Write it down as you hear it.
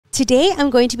Today I'm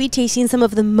going to be tasting some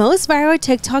of the most viral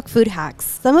TikTok food hacks.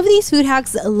 Some of these food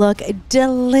hacks look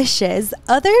delicious,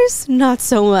 others not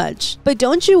so much. But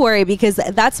don't you worry, because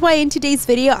that's why in today's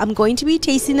video I'm going to be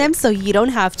tasting them so you don't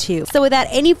have to. So without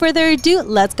any further ado,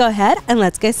 let's go ahead and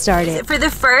let's get started. For the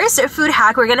first food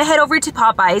hack, we're gonna head over to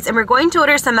Popeyes and we're going to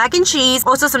order some mac and cheese,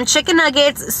 also some chicken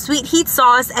nuggets, sweet heat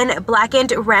sauce, and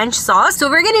blackened ranch sauce. So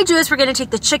what we're gonna do is we're gonna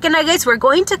take the chicken nuggets, we're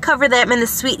going to cover them in the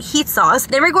sweet heat sauce,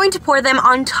 then we're going to pour them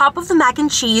on top of the mac and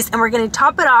cheese, and we're going to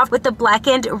top it off with the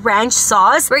blackened ranch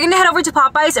sauce. We're going to head over to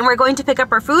Popeyes and we're going to pick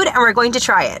up our food and we're going to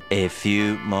try it. A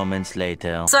few moments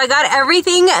later. So I got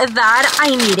everything that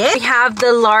I needed. We have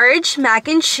the large mac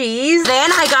and cheese.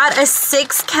 Then I got a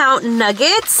 6-count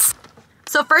nuggets.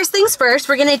 So first things first,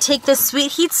 we're going to take the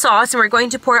sweet heat sauce and we're going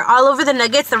to pour it all over the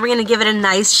nuggets. Then we're going to give it a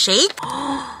nice shake.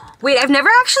 Wait, I've never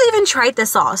actually even tried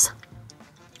this sauce.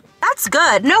 That's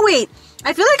good. No, wait.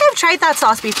 I feel like I've tried that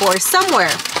sauce before somewhere.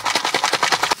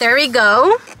 There we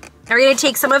go. Now we're going to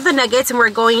take some of the nuggets and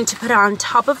we're going to put it on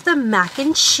top of the mac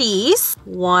and cheese.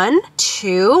 1,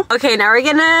 2. Okay, now we're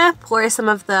going to pour some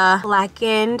of the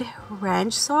blackened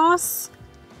ranch sauce.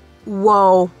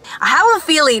 Whoa. I have a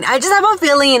feeling, I just have a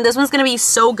feeling this one's going to be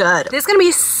so good. This is going to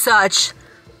be such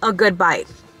a good bite.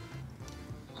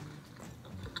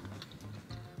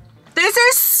 This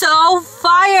is so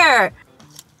fire.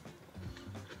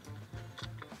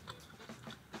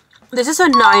 This is a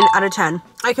 9 out of 10.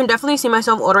 I can definitely see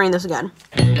myself ordering this again.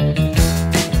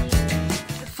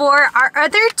 For our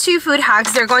other two food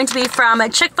hacks, they're going to be from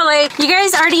Chick-fil-A. You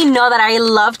guys already know that I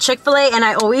love Chick-fil-A and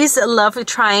I always love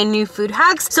trying new food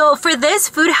hacks. So for this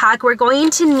food hack, we're going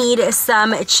to need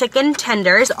some chicken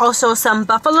tenders, also some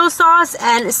buffalo sauce,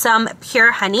 and some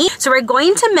pure honey. So we're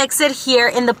going to mix it here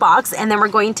in the box and then we're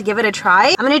going to give it a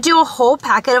try. I'm going to do a whole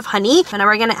packet of honey and now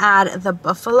we're going to add the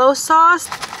buffalo sauce.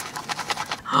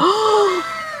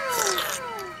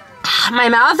 My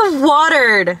mouth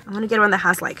watered. I'm gonna get one that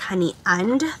has like honey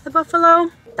and the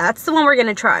buffalo. That's the one we're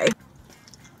gonna try.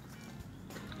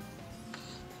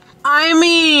 I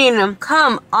mean,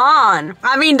 come on.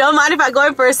 I mean, don't mind if I go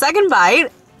in for a second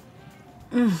bite.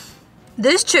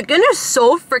 This chicken is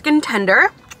so freaking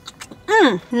tender.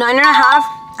 9.5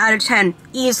 out of 10,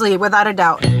 easily, without a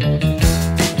doubt.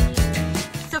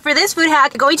 For this food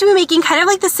hack, I'm going to be making kind of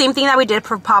like the same thing that we did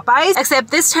for Popeyes, except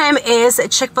this time is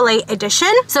Chick-fil-A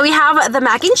edition. So we have the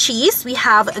mac and cheese, we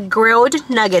have grilled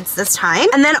nuggets this time,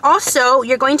 and then also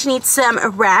you're going to need some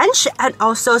ranch and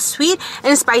also sweet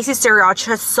and spicy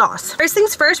sriracha sauce. First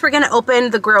things first, we're going to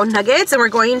open the grilled nuggets and we're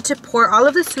going to pour all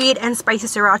of the sweet and spicy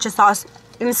sriracha sauce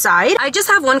inside. I just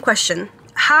have one question.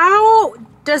 How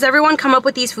does everyone come up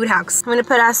with these food hacks? I'm gonna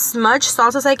put as much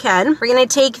sauce as I can. We're gonna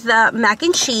take the mac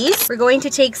and cheese. We're going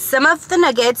to take some of the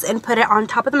nuggets and put it on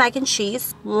top of the mac and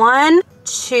cheese. 1,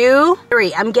 2,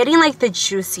 3. I'm getting like the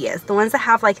juiciest, the ones that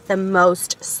have like the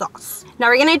most sauce. Now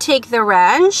we're gonna take the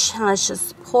ranch and let's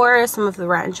just pour some of the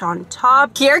ranch on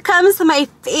top. Here comes my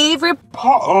favorite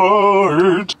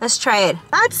part. Let's try it.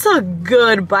 That's a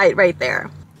good bite right there.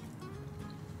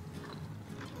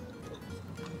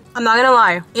 I'm not gonna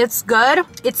lie, it's good,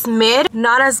 it's mid,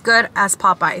 not as good as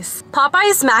Popeyes.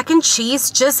 Popeyes mac and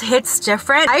cheese just hits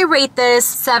different. I rate this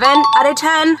 7 out of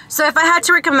 10. So if I had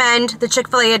to recommend the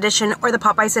Chick-fil-A edition or the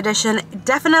Popeyes edition,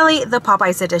 definitely the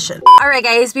Popeyes edition. Alright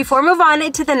guys, before we move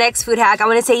on to the next food hack, I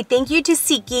want to say thank you to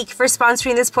SeatGeek for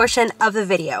sponsoring this portion of the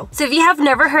video. So if you have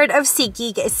never heard of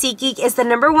SeatGeek, SeatGeek is the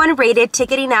 #1 rated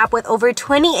ticketing app with over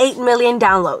 28 million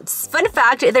downloads. Fun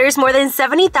fact, there's more than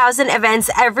 70,000 events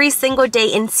every single day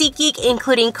in SeatGeek,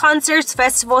 including concerts,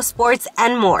 festivals, sports,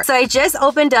 and more. So I just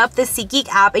opened up the SeatGeek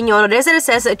app and you'll notice that it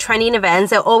says trending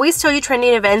events. It'll always tell you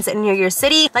trending events near your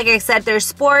city. Like I said, there's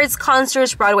sports,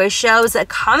 concerts, Broadway shows,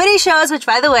 comedy shows, which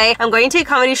by the way, I'm going to a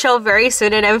comedy show very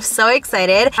soon and I'm so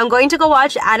excited. I'm going to go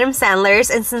watch Adam Sandler's,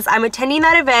 and since I'm attending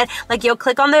that event, like you'll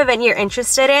click on the event you're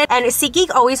interested in, and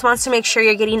SeatGeek always wants to make sure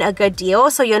you're getting a good deal.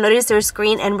 So you'll notice there's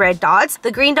green and red dots.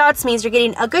 The green dots means you're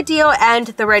getting a good deal and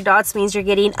the red dots means you're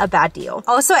getting a bad deal.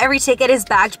 Also, every ticket is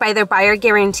backed by their buyer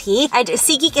guarantee, and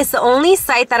SeatGeek is the only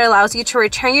site that allows you to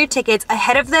return your tickets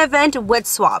ahead of the event with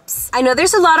swaps. I know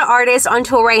there's a lot of artists on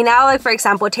tour right now, like for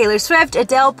example Taylor Swift,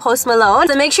 Adele, Post Malone,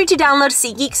 so make sure to download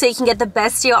SeatGeek so you can get the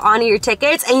best deal on your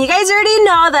tickets. And you guys already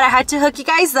know that I had to hook you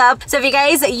guys up, so if you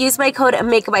guys use my code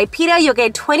Makeupbypita, you'll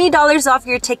get $20 off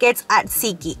your tickets at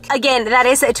SeatGeek. Again, that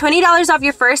is $20 off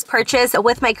your first purchase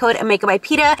with my code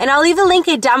Makeupbypita, and I'll leave the link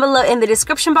down below in the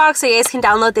description box so you guys can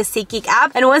download the SeatGeek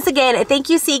app. And once again, thank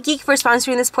you SeatGeek for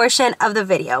sponsoring this portion of the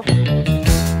video.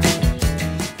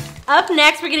 Up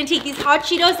next, we're gonna take these hot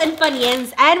Cheetos and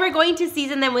Funyuns and we're going to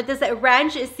season them with this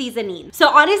ranch seasoning. So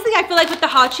honestly, I feel like with the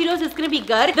hot Cheetos, it's gonna be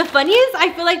good. The Funyuns,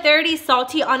 I feel like they're already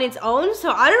salty on its own,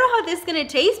 so I don't know how this is gonna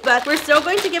taste, but we're still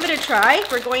going to give it a try.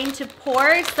 We're going to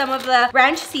pour some of the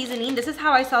ranch seasoning. This is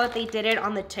how I saw that they did it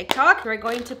on the TikTok. We're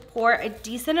going to pour a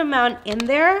decent amount in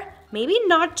there. Maybe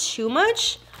not too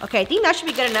much. Okay, I think that should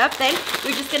be good enough. Then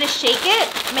we're just gonna shake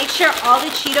it. Make sure all the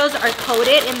Cheetos are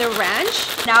coated in the ranch.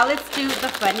 Now let's do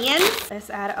the Funyuns. Let's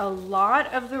add a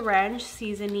lot of the ranch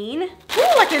seasoning.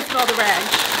 Ooh, I can smell the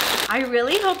ranch. I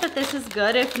really hope that this is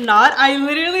good. If not, I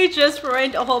literally just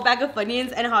ruined a whole bag of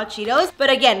Funyuns and hot Cheetos. But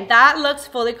again, that looks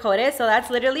fully coated, so that's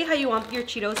literally how you want your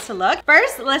Cheetos to look.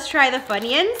 First, let's try the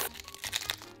Funyuns.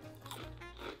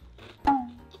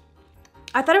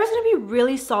 I thought it was gonna be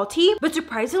really salty, but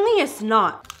surprisingly, it's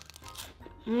not.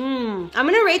 I'm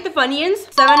gonna rate the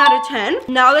Funyuns 7 out of 10.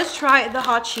 Now let's try the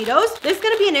hot Cheetos. This is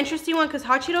gonna be an interesting one because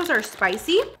hot Cheetos are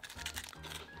spicy.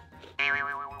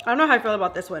 I don't know how I feel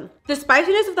about this one. The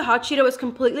spiciness of the hot Cheeto is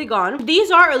completely gone. These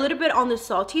are a little bit on the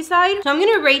salty side. So I'm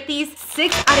gonna rate these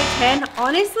 6 out of 10.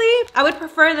 Honestly, I would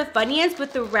prefer the Funyuns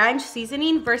with the ranch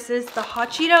seasoning versus the hot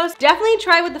Cheetos. Definitely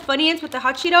try with the Funyuns with the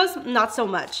hot Cheetos, not so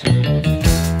much.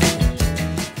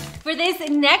 For this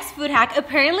next food hack,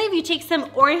 apparently if you take some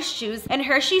orange juice and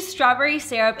Hershey's strawberry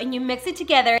syrup and you mix it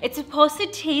together, it's supposed to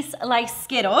taste like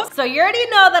Skittles. So you already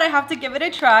know that I have to give it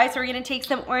a try. So we're gonna take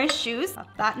some orange juice,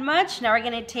 not that much. Now we're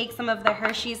gonna take some of the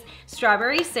Hershey's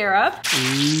strawberry syrup.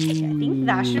 I think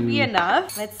that should be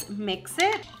enough. Let's mix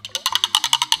it.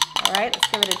 All right, let's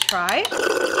give it a try.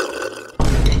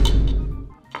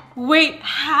 Wait,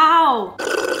 how?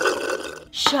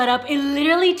 Shut up, it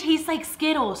literally tastes like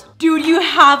Skittles. Dude, you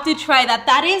have to try that.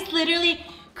 That is literally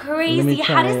crazy.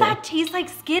 How does that taste like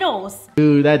Skittles?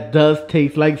 Dude, that does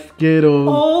taste like Skittles.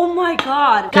 Oh my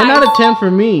God. 10 out of 10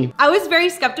 for me. I was very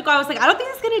skeptical. I was like, I don't think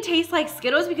it's gonna taste like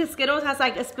Skittles because Skittles has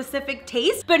like a specific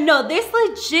taste. But no, this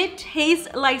legit tastes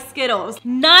like Skittles.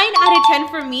 9 out of 10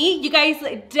 for me. You guys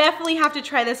definitely have to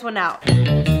try this one out.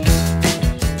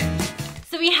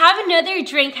 So we have another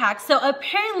drink hack. So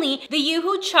apparently the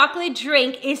Yoo-Hoo chocolate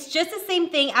drink is just the same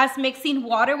thing as mixing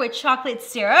water with chocolate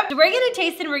syrup. So we're gonna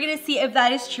taste it and we're gonna see if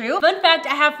that is true. Fun fact,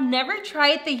 I have never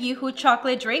tried the Yoo-Hoo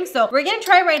chocolate drink. So we're gonna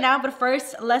try it right now, but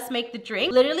first let's make the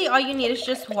drink. Literally all you need is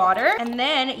just water and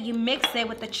then you mix it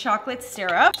with the chocolate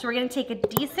syrup. So we're gonna take a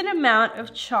decent amount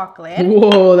of chocolate.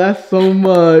 Whoa, that's so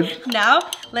much. Now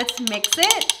let's mix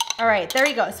it. All right, there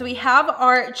we go. So we have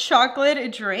our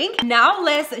chocolate drink. Now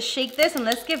let's shake this and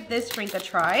let's give this drink a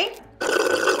try.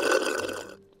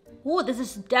 Ooh, this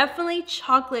is definitely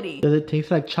chocolatey. Does it taste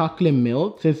like chocolate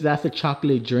milk since that's a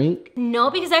chocolate drink?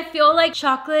 No, because I feel like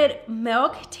chocolate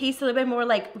milk tastes a little bit more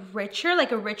like richer,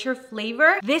 like a richer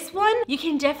flavor. This one, you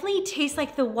can definitely taste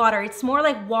like the water. It's more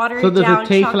like watered down chocolate milk. So does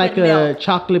it taste like a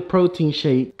chocolate protein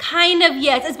shake? Kind of,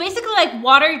 yes. It's basically like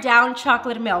watered down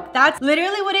chocolate milk. That's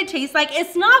literally what it tastes like.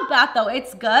 It's not bad though,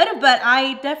 it's good, but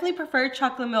I definitely prefer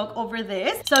chocolate milk over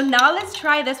this. So now let's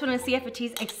try this one and see if it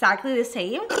tastes exactly the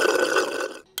same.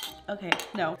 Okay,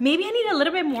 no. Maybe I need a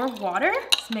little bit more water.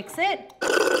 Let's mix it.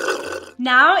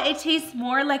 Now it tastes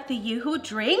more like the Yoo-Hoo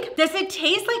drink. Does it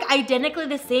taste like identically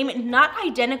the same? Not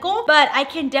identical, but I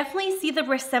can definitely see the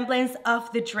resemblance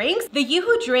of the drinks. The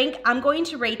Yoo-Hoo drink, I'm going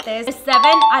to rate this a 7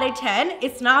 out of 10.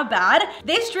 It's not bad.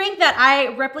 This drink that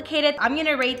I replicated, I'm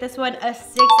gonna rate this one a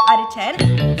 6 out of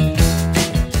 10.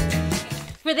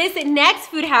 For this next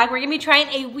food hack, we're gonna be trying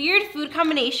a weird food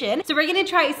combination. So we're gonna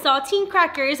try saltine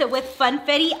crackers with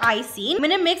funfetti icing. I'm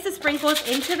gonna mix the sprinkles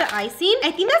into the icing. I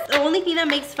think that's the only thing that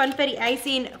makes funfetti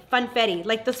icing funfetti,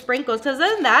 like the sprinkles. Because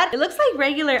other than that, it looks like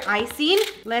regular icing.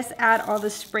 Let's add all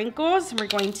the sprinkles and we're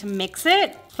going to mix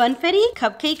it. Funfetti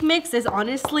cupcake mix is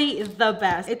honestly the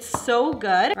best. It's so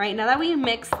good. All right, now that we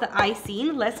mixed the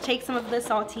icing, let's take some of the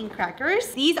saltine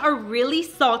crackers. These are really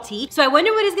salty. So I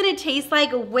wonder what it's gonna taste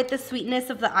like with the sweetness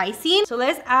of the icing. So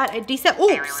let's add a decent,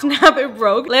 oh, snap, it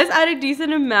broke. Let's add a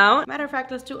decent amount. Matter of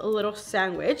fact, let's do a little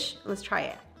sandwich. Let's try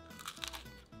it.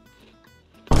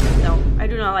 No, I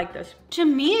do not like this. To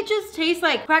me, it just tastes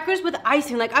like crackers with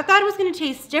icing. Like, I thought it was gonna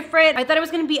taste different. I thought it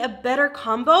was gonna be a better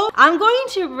combo. I'm going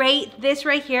to rate this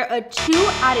right here a 2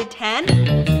 out of 10.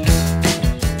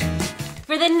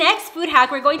 For the next food hack,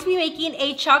 we're going to be making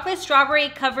a chocolate strawberry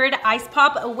covered ice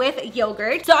pop with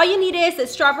yogurt. So all you need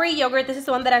is strawberry yogurt. This is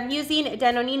the one that I'm using,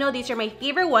 Danonino. These are my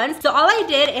favorite ones. So all I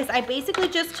did is I basically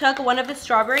just took one of the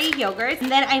strawberry yogurts and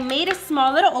then I made a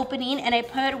small little opening and I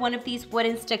put one of these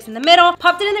wooden sticks in the middle,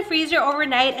 popped it in the freezer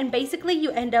overnight, and basically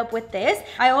you end up with this.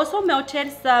 I also melted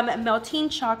some melting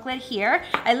chocolate here.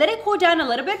 I let it cool down a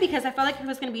little bit because I felt like if it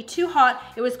was going to be too hot,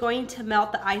 it was going to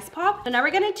melt the ice pop. So now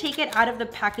we're going to take it out of the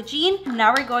packaging.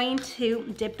 Now we're going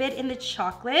to dip it in the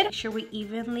chocolate. Make sure we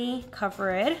evenly cover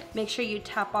it. Make sure you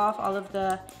tap off all of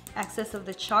the excess of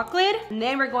the chocolate, and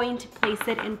then we're going to place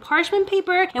it in parchment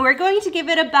paper and we're going to give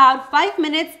it about 5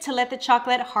 minutes to let the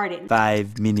chocolate harden.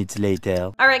 5 minutes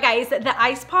later. All right guys, the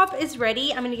ice pop is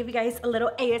ready. I'm gonna give you guys a little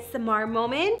ASMR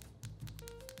moment.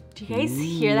 Do you guys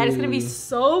hear that? It's gonna be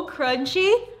so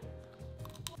crunchy.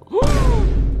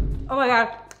 Oh my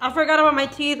god, I forgot about my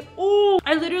teeth. Oh,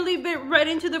 I literally bit right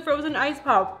into the frozen ice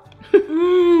pop.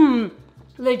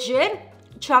 Legit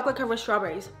chocolate covered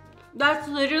strawberries. That's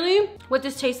literally what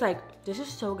this tastes like. This is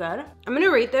so good. I'm gonna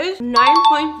rate this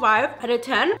 9.5 out of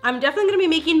 10. I'm definitely gonna be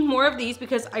making more of these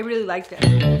because I really liked it.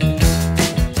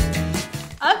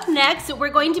 Up next, we're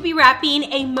going to be wrapping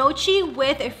a mochi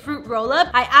with a fruit roll-up.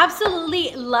 I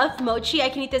absolutely love mochi. I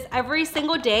can eat this every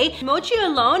single day. Mochi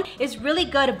alone is really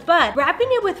good, but wrapping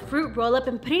it with fruit roll-up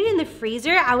and putting it in the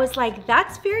freezer, I was like,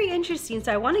 that's very interesting,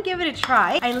 so I want to give it a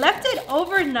try. I left it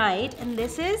overnight, and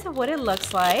this is what it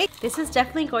looks like. This is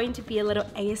definitely going to be a little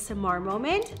ASMR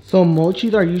moment. So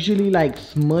mochis are usually like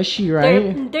smushy,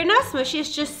 right? They're not smushy,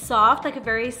 it's just soft, like a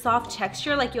very soft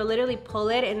texture. Like you'll literally pull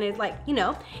it and it's like, you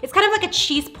know, it's kind of like a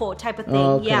cheese pull type of thing.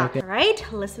 Oh, okay, yeah. okay. All right,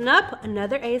 listen up.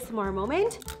 Another ASMR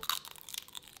moment.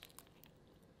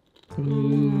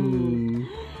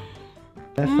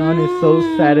 That sound is so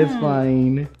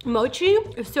satisfying. Mochi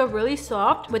is still really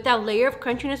soft with that layer of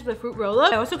crunchiness of the fruit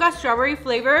roll-up. I also got strawberry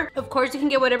flavor. Of course, you can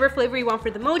get whatever flavor you want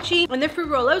for the mochi and the fruit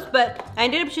roll-ups, but I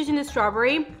ended up choosing the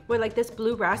strawberry with like this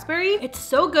blue raspberry. It's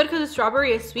so good because the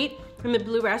strawberry is sweet and the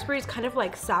blue raspberry is kind of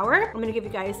like sour. I'm gonna give you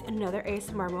guys another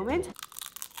ASMR moment.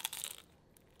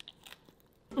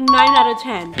 9 out of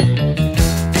 10.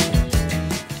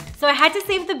 So I had to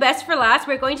save the best for last.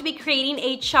 We're going to be creating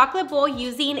a chocolate bowl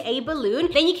using a balloon.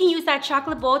 Then you can use that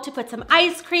chocolate bowl to put some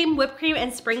ice cream, whipped cream,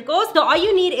 and sprinkles. So all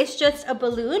you need is just a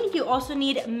balloon. You also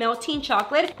need melting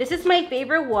chocolate. This is my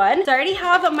favorite one. So I already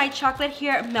have my chocolate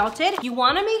here melted. You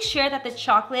wanna make sure that the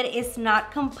chocolate is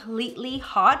not completely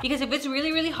hot because if it's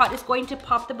really, really hot, it's going to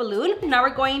pop the balloon. Now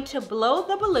we're going to blow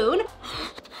the balloon.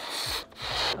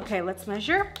 Okay, let's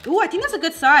measure. Ooh, I think that's a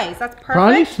good size. That's perfect.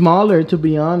 Probably smaller, to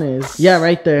be honest. Yeah,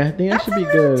 right there. I think that should be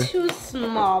good. That's a little too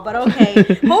small, but okay.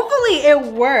 Hopefully it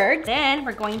works. Then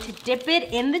we're going to dip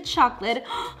it in the chocolate.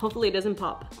 Hopefully it doesn't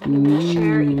pop. Make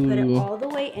sure you put it all the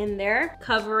way in there.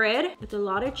 Cover it with a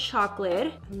lot of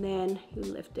chocolate, and then you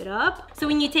lift it up. So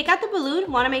when you take out the balloon,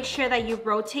 you want to make sure that you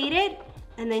rotate it.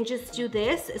 And then just do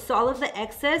this so all of the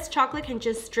excess chocolate can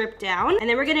just drip down. And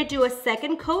then we're gonna do a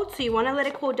second coat, so you wanna let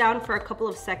it cool down for a couple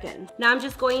of seconds. Now I'm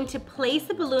just going to place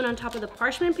the balloon on top of the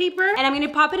parchment paper and I'm gonna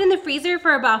pop it in the freezer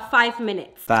for about 5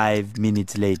 minutes. 5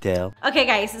 minutes later. Okay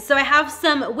guys, so I have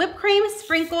some whipped cream,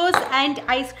 sprinkles, and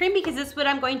ice cream because this is what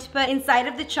I'm going to put inside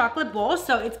of the chocolate bowl.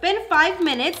 So it's been 5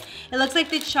 minutes. It looks like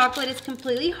the chocolate is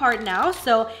completely hard now.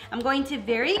 So I'm going to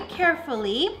very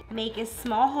carefully make a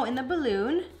small hole in the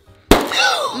balloon.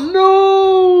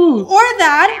 No! Or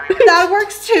that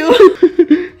works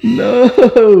too. No!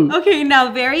 Okay,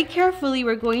 now very carefully,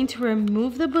 we're going to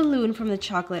remove the balloon from the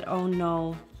chocolate. Oh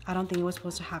no, I don't think it was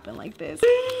supposed to happen like this.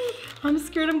 I'm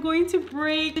scared I'm going to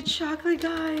break the chocolate,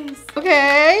 guys.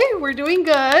 Okay, we're doing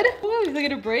good. Oh, is it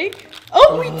gonna break?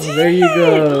 Oh, we did! There you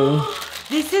go.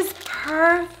 This is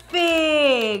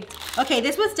perfect. Okay,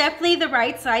 this was definitely the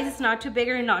right size. It's not too big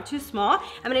or not too small.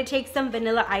 I'm gonna take some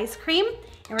vanilla ice cream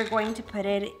and we're going to put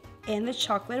it in the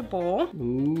chocolate bowl.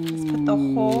 Let's put the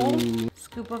whole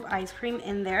scoop of ice cream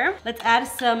in there. Let's add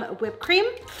some whipped cream.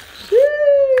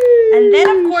 And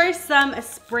then of course some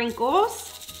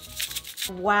sprinkles.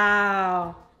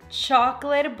 Wow.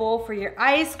 Chocolate bowl for your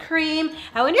ice cream.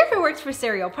 I wonder if it works for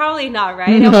cereal. Probably not, right?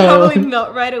 It'll probably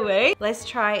melt right away. Let's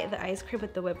try the ice cream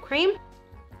with the whipped cream.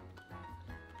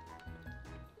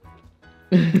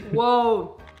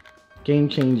 Whoa. Game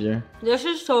changer. This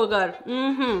is so good.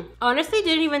 Honestly,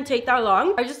 didn't even take that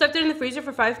long. I just left it in the freezer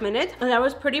for 5 minutes and that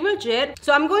was pretty much it.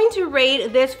 So I'm going to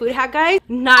rate this food hack, guys,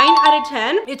 9 out of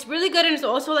 10. It's really good and it's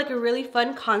also like a really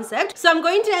fun concept. So I'm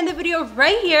going to end the video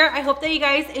right here. I hope that you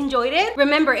guys enjoyed it.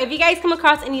 Remember, if you guys come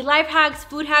across any life hacks,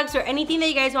 food hacks, or anything that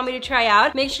you guys want me to try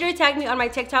out, make sure to tag me on my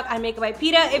TikTok at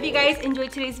Makeupbypita. If you guys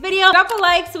enjoyed today's video, drop a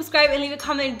like, subscribe, and leave a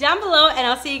comment down below, and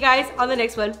I'll see you guys on the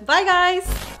next one. Bye, guys.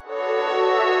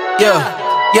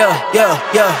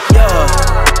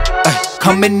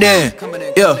 Coming in,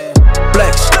 yeah,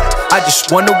 flex. I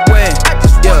just wanna win,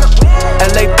 yeah.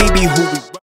 LA BB, who we